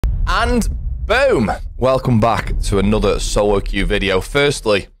And boom! Welcome back to another solo queue video.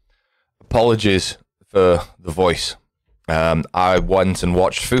 Firstly, apologies for the voice. I went and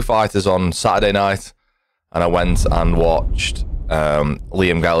watched Foo Fighters on Saturday night, and I went and watched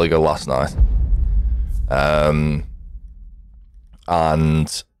Liam Gallagher last night.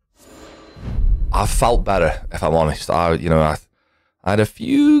 And I felt better, if I'm honest. I had a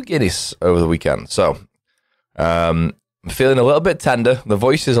few Guinness over the weekend, so I'm feeling a little bit tender. The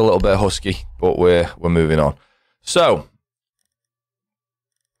voice is a little bit husky, but we're moving on. So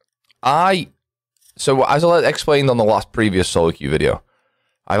as I explained on the last previous solo queue video,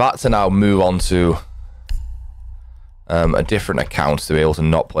 I've had to now move on to a different account to be able to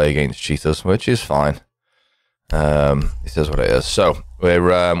not play against cheaters, which is fine. This is what it is. So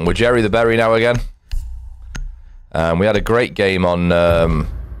we're Jerry the Berry now again. We had a great game on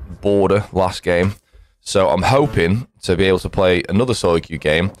Border last game, so I'm hoping to be able to play another solo queue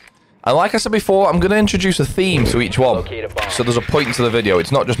game. And like I said before, I'm going to introduce a theme to each one. So there's a point to the video.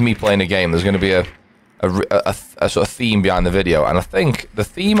 It's not just me playing a game. There's going to be a sort of theme behind the video. And I think the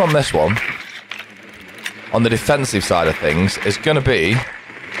theme on this one, on the defensive side of things, is going to be,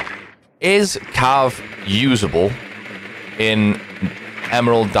 is Cav usable in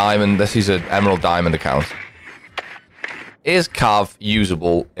Emerald Diamond? This is an Emerald Diamond account. Is Cav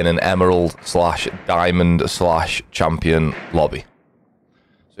usable in an Emerald / Diamond / Champion lobby?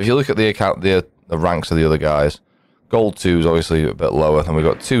 So if you look at the account, the ranks of the other guys, Gold 2 is obviously a bit lower. Then we've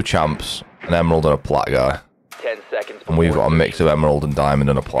got 2 champs, an Emerald and a Plat guy. 10 seconds. And we've got a mix of Emerald and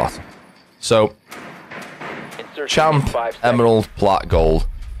Diamond and a Plat. So, Champ, Emerald, Plat, Gold.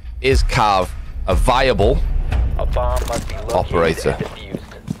 Is Cav a viable operator?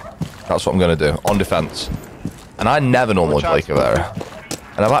 That's what I'm going to do, on defense. And I never normally play CAVEIRA.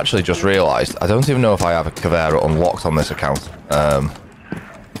 And I've actually just realised, I don't even know if I have a CAVEIRA unlocked on this account.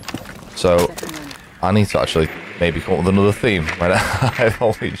 So, I need to actually maybe come up with another theme. I've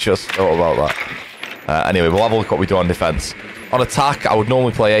only just thought about that. Anyway, we'll have a look at what we do on defense. On attack, I would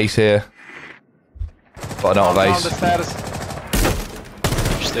normally play Ace here. But I don't have Ace.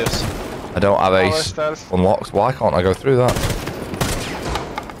 I don't have Ace unlocked. Why can't I go through that?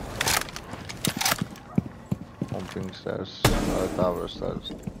 Stairs, tower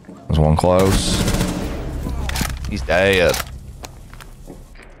stairs. There's one close. He's dead.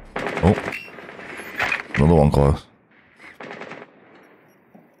 Oh. Another one close.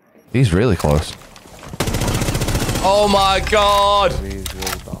 He's really close. Oh my god!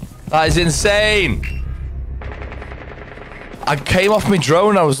 That is insane! I came off my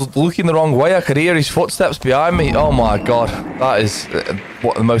drone, I was looking the wrong way, I could hear his footsteps behind me. Oh my god. That is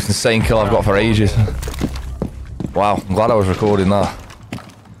what the most insane kill I've got for ages. Wow, I'm glad I was recording that.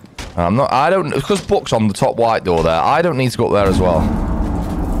 Because Buck's on the top white door there, I don't need to go up there as well.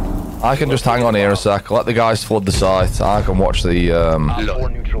 I can just hang on here a sec, let the guys flood the site, I can watch the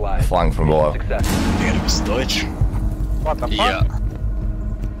flank from below. Digga, du bist Deutsch. What the fuck? Ja.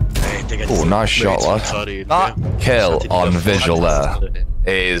 Ey, Digga, Oh, nice shot, lad. That kill on visual there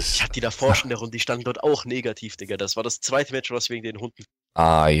is... Ich hatte die davor schon in der Runde, die standen dort auch negativ, Digga. Das war das zweite Match, was wegen den Hunden.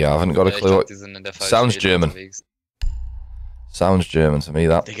 Ah, yeah, I haven't got a clue. Sounds German. Sounds German to me,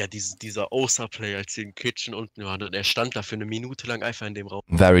 that. Digga, dieser Osa-Player, als sie im Kitchen unten waren und er stand da für eine Minute lang einfach in dem Raum.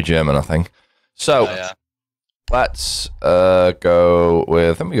 Very German, I think. So, let's go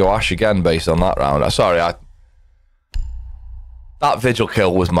with... I think we go Ash again based on that round. Sorry, that vigil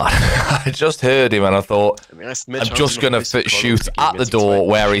kill was mad. I just heard him and I thought, I'm just going to shoot at the door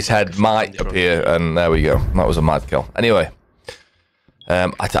where his head might appear, and there we go. That was a mad kill. Anyway.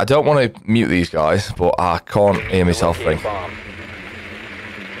 I don't want to mute these guys, but I can't hear myself think.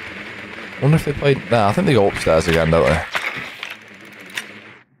 Wonder if they played... Nah, I think they go upstairs again, don't they?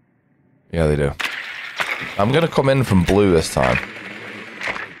 Yeah, they do. I'm going to come in from blue this time.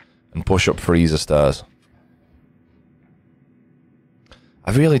 And push up freezer stairs.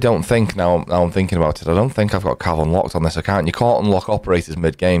 I really don't think, now I'm thinking about it, I don't think I've got Cav unlocked on this account. You can't unlock operators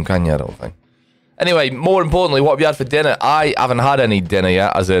mid-game, can you? I don't think. Anyway, more importantly, what have you had for dinner? I haven't had any dinner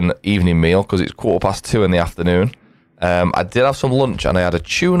yet, as in evening meal, because it's 2:15 in the afternoon. I did have some lunch, and I had a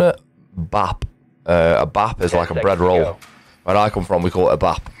tuna bap. A bap is like a bread roll. Where I come from, we call it a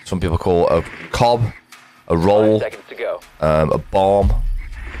bap. Some people call it a cob, a roll, a bomb.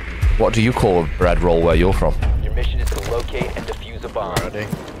 What do you call a bread roll where you're from? Your mission is to locate and defuse a bomb.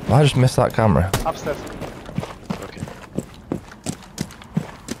 I just missed that camera. Upstairs.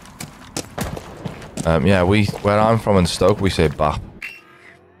 Yeah, where I'm from in Stoke, we say bap.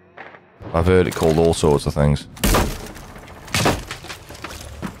 I've heard it called all sorts of things.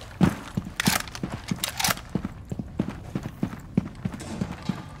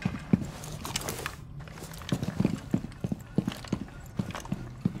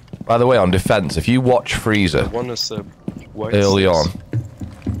 By the way, on defense, if you watch Freezer One is white early stairs. on,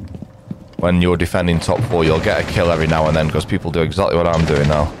 when you're defending top 4, you'll get a kill every now and then because people do exactly what I'm doing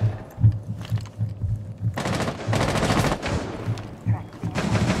now.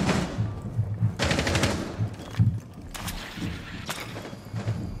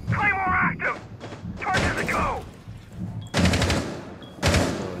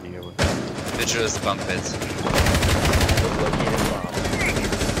 Vigil is the bunk bed.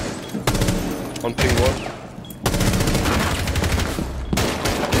 On ping 1.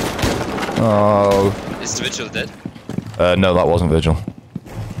 Oh. Is Vigil dead? No, that wasn't Vigil.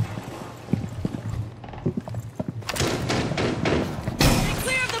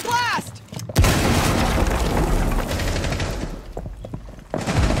 Clear of the blast!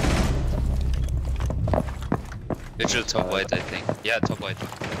 Vigil top white, I think. Yeah, top white.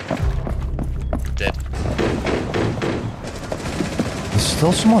 Dead. There's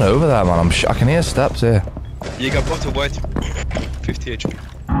still someone over there, man. I can hear steps here. Jäger bottom white. 50 HP.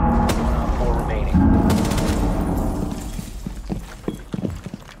 4 remaining.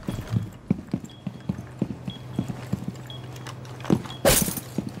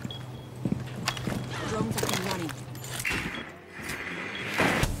 Drones up and running.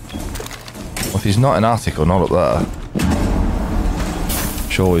 Well, if he's not in attic or not up there,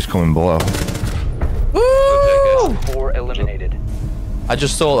 sure he's coming below. Woo! 4 eliminated. I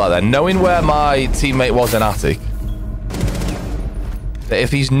just thought that then. Knowing where my teammate was in attic, that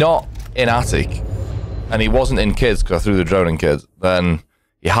if he's not in attic and he wasn't in kids because I threw the drone in kids, then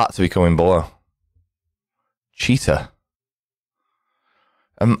he had to be coming below. Cheater.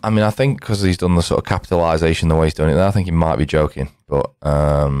 I mean, I think because he's done the sort of capitalization the way he's doing it there, I think he might be joking. But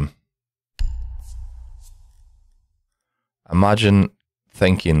imagine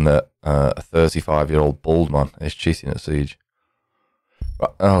thinking that a 35-year-old bald man is cheating at Siege. Right.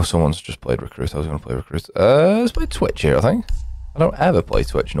 Oh, someone's just played Recruit. I was going to play Recruit. Let's play Twitch here, I think. I don't ever play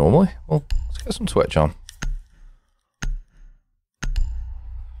Twitch normally. Well, let's get some Twitch on.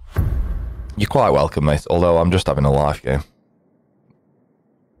 You're quite welcome, mate, although I'm just having a live game.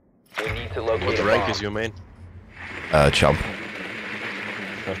 We need to locate What a rank bomb. is your main? Champ.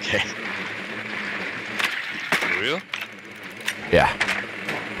 Okay. For real? Yeah.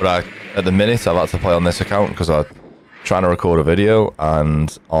 But at the minute, I've had to play on this account because I'm trying to record a video,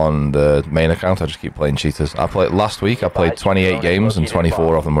 and on the main account, I just keep playing cheaters. Last week, I played 28 games, and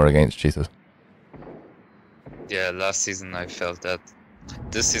 24 of them were against cheaters. Yeah, last season I felt that.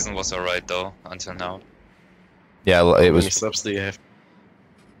 This season was alright though, until now. Yeah, it How many was... subs do you have?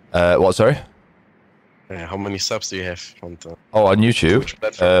 What, sorry? How many subs do you have on the Oh, on YouTube? Twitch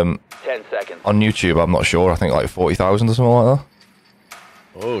platform? 10 seconds. On YouTube, I'm not sure. I think like 40,000 or something like that.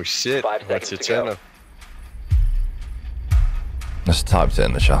 Oh shit, 5 what's your seconds to go. channel? Just typed it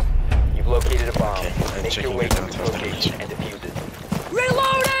in the chat. You've located a bomb. Okay, I'm Make your checking way it to out its after location this. and defuse it.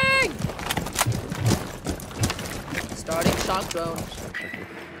 Reloading! Starting shock drone.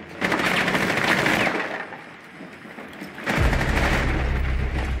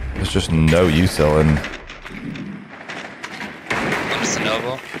 There's just no util in... Almost an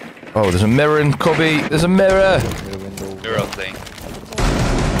elbow. Oh, there's a mirror in cubby. There's a mirror. The window. You're all playing.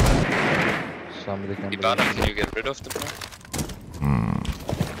 Somebody can Ibana, can you get rid of the bomb? I'm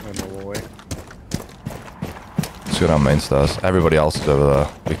on my way. Let's go down main stairs. Everybody else is over there.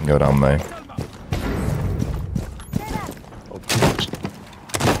 We can go down main.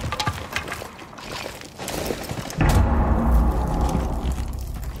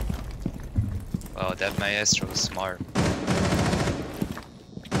 Wow, that maestro was smart.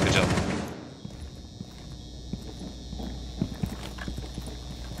 Good job.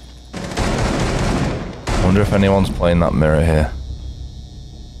 I wonder if anyone's playing that mirror here.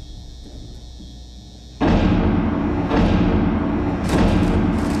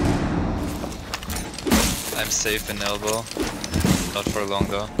 I'm safe in elbow. Not for long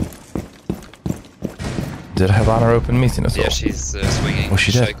though. Did Havana open meeting at all? Yeah, she's swinging. Oh,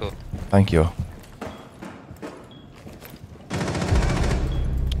 she did? Shaiko. Thank you.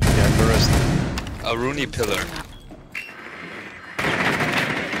 Yeah, I'm arrested. A Rooney pillar.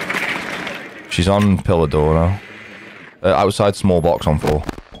 She's on pillar door now. Outside small box on 4. 4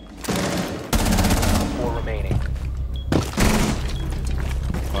 remaining.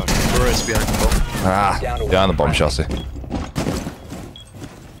 Torres behind the bomb. Ah, Down to behind the one bomb friendly. chassis.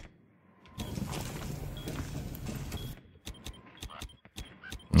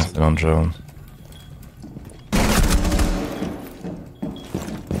 Nothing on drone.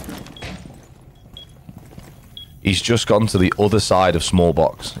 He's just gone to the other side of small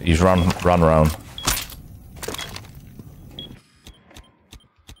box. He's ran around.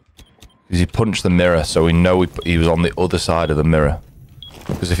 Because he punched the mirror, so we know he was on the other side of the mirror.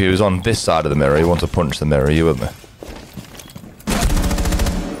 Because if he was on this side of the mirror, he wanted to punch the mirror, you with me?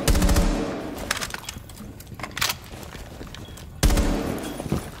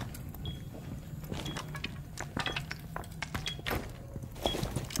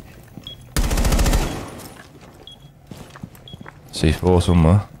 C4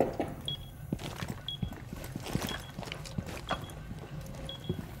 somewhere.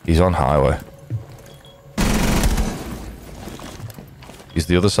 He's on highway. He's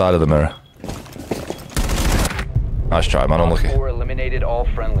the other side of the mirror. Nice try, man. Unlucky. 4 eliminated all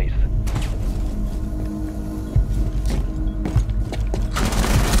friendlies.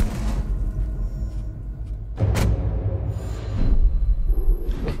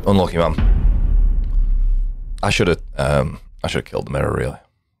 Unlucky, man. I should have killed the mirror, really.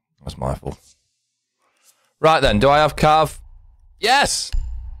 That's my fault. Right then, do I have Cav? Yes!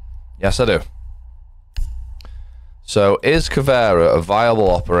 Yes, I do. So, is CAVEIRA a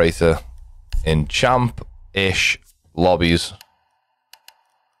viable operator in champ-ish lobbies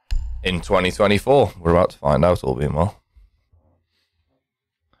in 2024? We're about to find out, all being well.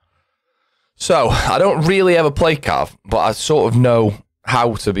 So, I don't really ever play Cav, but I sort of know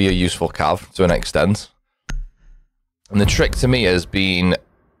how to be a useful Cav to an extent. And the trick to me has been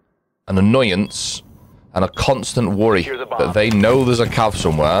an annoyance and a constant worry that they know there's a Cav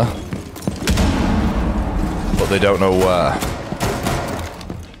somewhere, but they don't know where.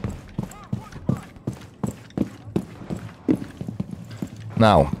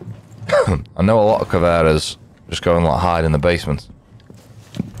 Now, I know a lot of CAVEIRAs just go and like hide in the basement,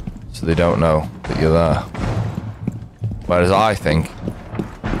 so they don't know that you're there. Whereas I think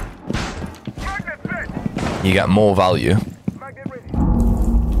you get more value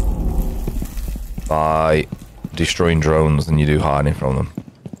by destroying drones than you do hiding from them.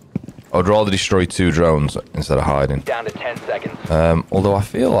 I'd rather destroy 2 drones instead of hiding. Down to 10 seconds. Although I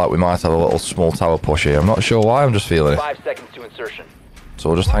feel like we might have a little small tower push here. I'm not sure why, I'm just feeling it. 5 seconds to insertion. So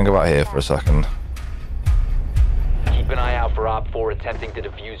we'll just hang about here for a second. Keep an eye out for Op 4 attempting to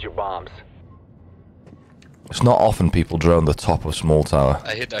defuse your bombs. It's not often people drone the top of small tower.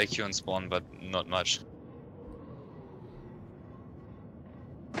 I hit IQ and spawn, but not much.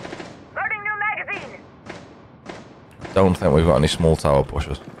 Loading new magazine. Don't think we've got any small tower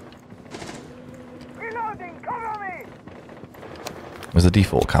pushers. Reloading. Cover me. Is the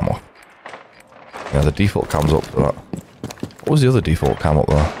default cam off? Yeah, the default cam's up for that. What was the other default cam up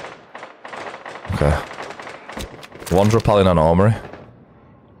there? Okay. One's rappelling an armory.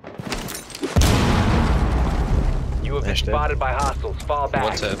 You have been spotted by hostiles. Fall back.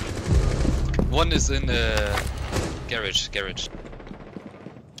 One tap. One is in garage.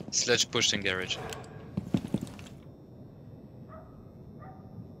 Sledge pushed in garage.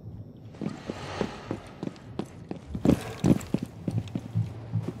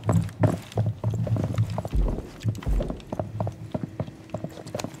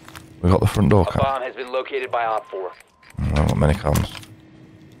 We got the front door A cam. bomb has been located by Op 4. I don't got many cams.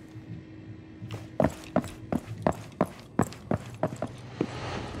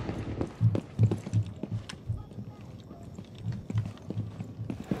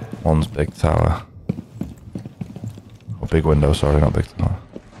 One's big tower. Or big window, sorry, not big tower.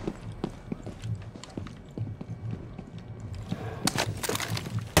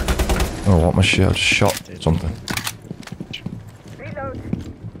 Oh, what my shit, I just shot something. Reload.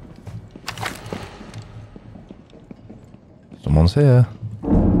 Someone's here.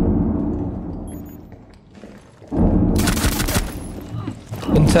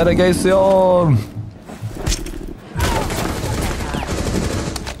 Interrogation!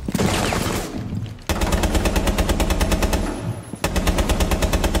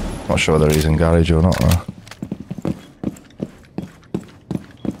 Not sure whether he's in garage or not though.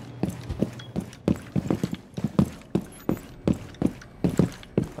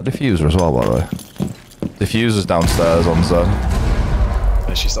 A diffuser as well, by the way. Diffuser's downstairs on Z.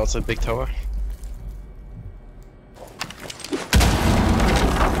 She's also a big tower.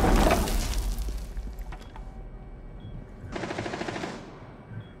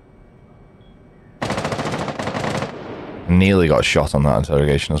 Nearly got shot on that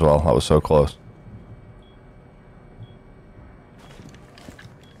interrogation as well. That was so close.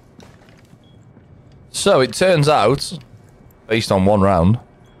 So it turns out, based on one round,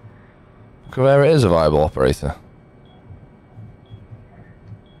 CAVEIRA is a viable operator.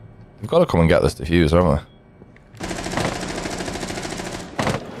 We've got to come and get this diffuser, haven't we?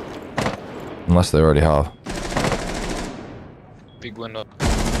 Unless they already have. Big window.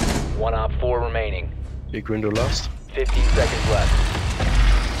 1 Op 4 remaining. Big window last. 15 seconds left.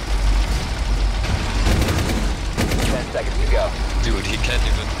 seconds to go. Dude, he can't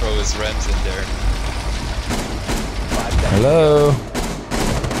even throw his rams in there. 5 seconds. Hello.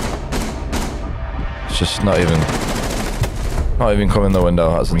 It's just not even coming the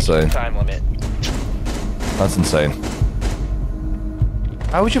window. That's insane. Time limit. That's insane.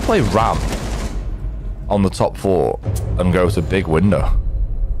 How would you play ram on the top floor and go to big window?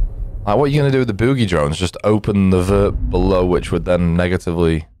 Like, what are you going to do with the boogie drones? Just open the vert below, which would then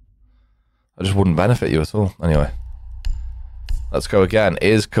negatively... That just wouldn't benefit you at all. Anyway. Let's go again.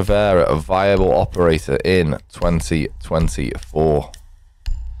 Is CAVEIRA a viable operator in 2024?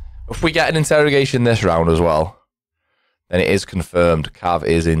 If we get an interrogation this round as well, then it is confirmed. Cav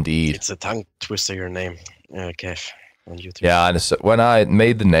is indeed. It's a tongue twister, your name. Kev, on YouTube. Yeah, and so when I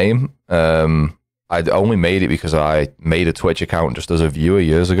made the name, I'd only made it because I made a Twitch account just as a viewer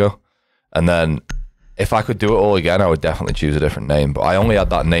years ago. And then if I could do it all again, I would definitely choose a different name. But I only had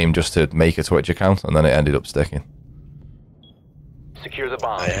that name just to make a Twitch account, and then it ended up sticking. Secure the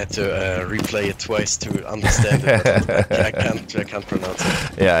bomb. I had to replay it twice to understand it. But I can't pronounce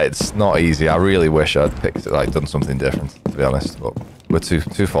it. Yeah, it's not easy. I really wish I'd picked it, like done something different, to be honest. But we're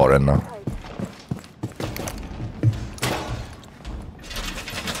too far in now.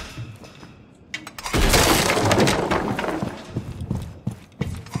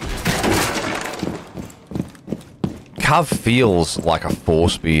 Cav feels like a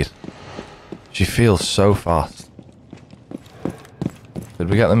 4-speed. She feels so fast. Did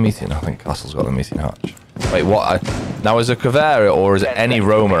we get the meeting? I think Castle's got the meeting hatch. Wait, what? Now, is it CAVEIRA or is it any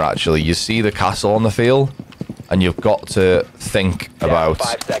roamer, actually? You see the castle on the field, and you've got to think about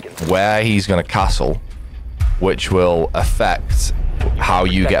 5 seconds. where he's going to castle, which will affect how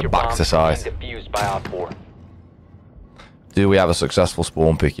you Protect get your back bomb to from being site. defused by Op 4. Do we have a successful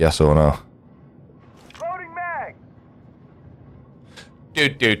spawn pick, yes or no? Loading mag.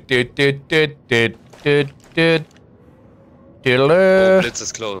 Oh, Blitz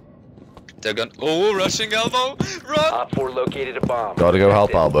is close. They're gonna. Oh, rushing elbow! Run! Op 4 located a bomb. Gotta go help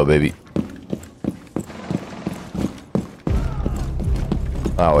Protect it. Albo, baby.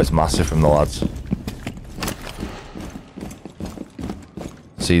 Oh, it's massive from the lads.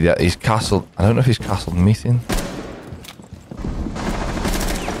 See that he's castled. I don't know if he's castled meeting.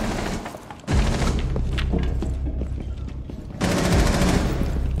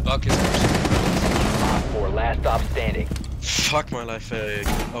 Buck is pushing. Op 4 last stop standing. Fuck my life,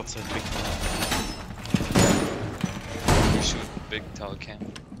 outside big. We shoot big tower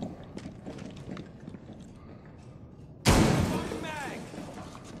camp.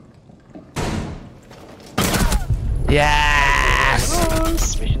 Yes!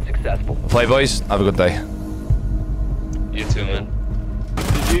 Mission successful. Play, boys. Have a good day. You too, man.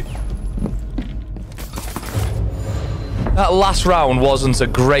 That last round wasn't a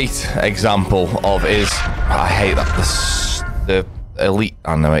great example of his. I hate that. The elite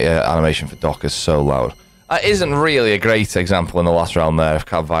animation for Doc is so loud. That isn't really a great example in the last round there, if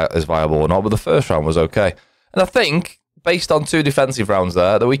Cav is viable or not, but the first round was okay. And I think, based on 2 defensive rounds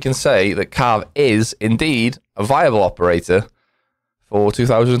there, that we can say that Cav is indeed a viable operator for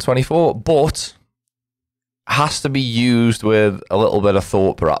 2024, but has to be used with a little bit of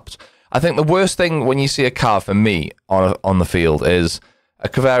thought, perhaps. I think the worst thing when you see a Cav for me on the field is a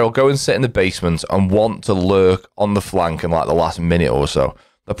CAVEIRA will go and sit in the basement and want to lurk on the flank in like the last minute or so.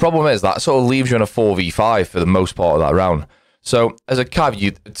 The problem is that sort of leaves you in a 4v5 for the most part of that round. So as a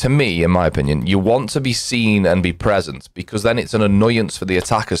Cav, to me, in my opinion, you want to be seen and be present, because then it's an annoyance for the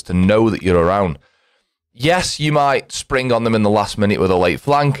attackers to know that you're around. Yes, you might spring on them in the last minute with a late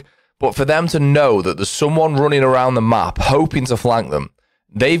flank, but for them to know that there's someone running around the map hoping to flank them,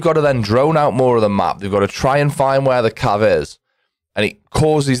 they've got to then drone out more of the map. They've got to try and find where the Cav is. And it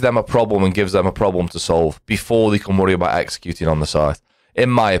causes them a problem and gives them a problem to solve before they can worry about executing on the site. In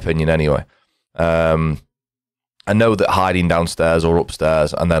my opinion, anyway. I know that hiding downstairs or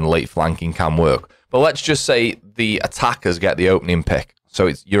upstairs and then late flanking can work. But let's just say the attackers get the opening pick.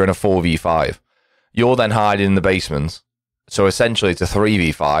 So you're in a 4v5. You're then hiding in the basement. So essentially it's a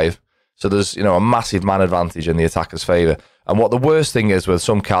 3v5. So there's, a massive man advantage in the attacker's favour. And what the worst thing is with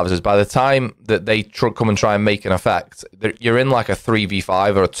some Cavs is by the time that they come and try and make an effect, you're in like a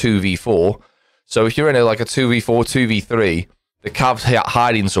 3v5 or a 2v4. So if you're in like a 2v4, 2v3, the Cavs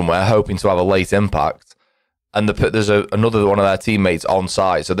hiding somewhere hoping to have a late impact, and there's another one of their teammates on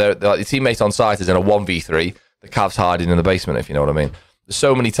site. So they're like, the teammate on site is in a 1v3, the Cavs hiding in the basement, if you know what I mean. There's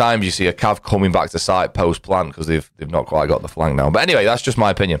so many times you see a Cav coming back to site post-plant because they've not quite got the flank down. But anyway, that's just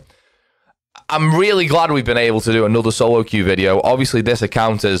my opinion. I'm really glad we've been able to do another solo queue video. Obviously, this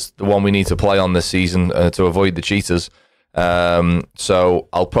account is the one we need to play on this season to avoid the cheaters. So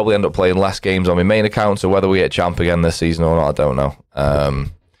I'll probably end up playing less games on my main account. So whether we get champ again this season or not, I don't know.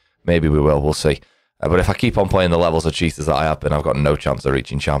 Maybe we will. We'll see. But if I keep on playing the levels of cheaters that I have been, I've got no chance of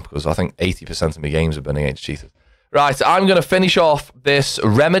reaching champ because I think 80% of my games have been against cheaters. Right, I'm going to finish off this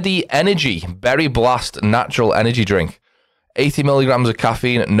Remedy Energy Berry Blast Natural Energy Drink. 80 milligrams of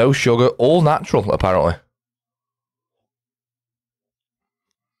caffeine, no sugar, all natural, apparently.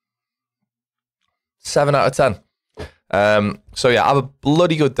 7 out of 10. So yeah, have a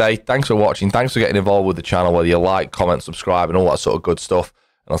bloody good day. Thanks for watching. Thanks for getting involved with the channel, whether you like, comment, subscribe, and all that sort of good stuff.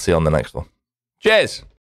 And I'll see you on the next one. Cheers!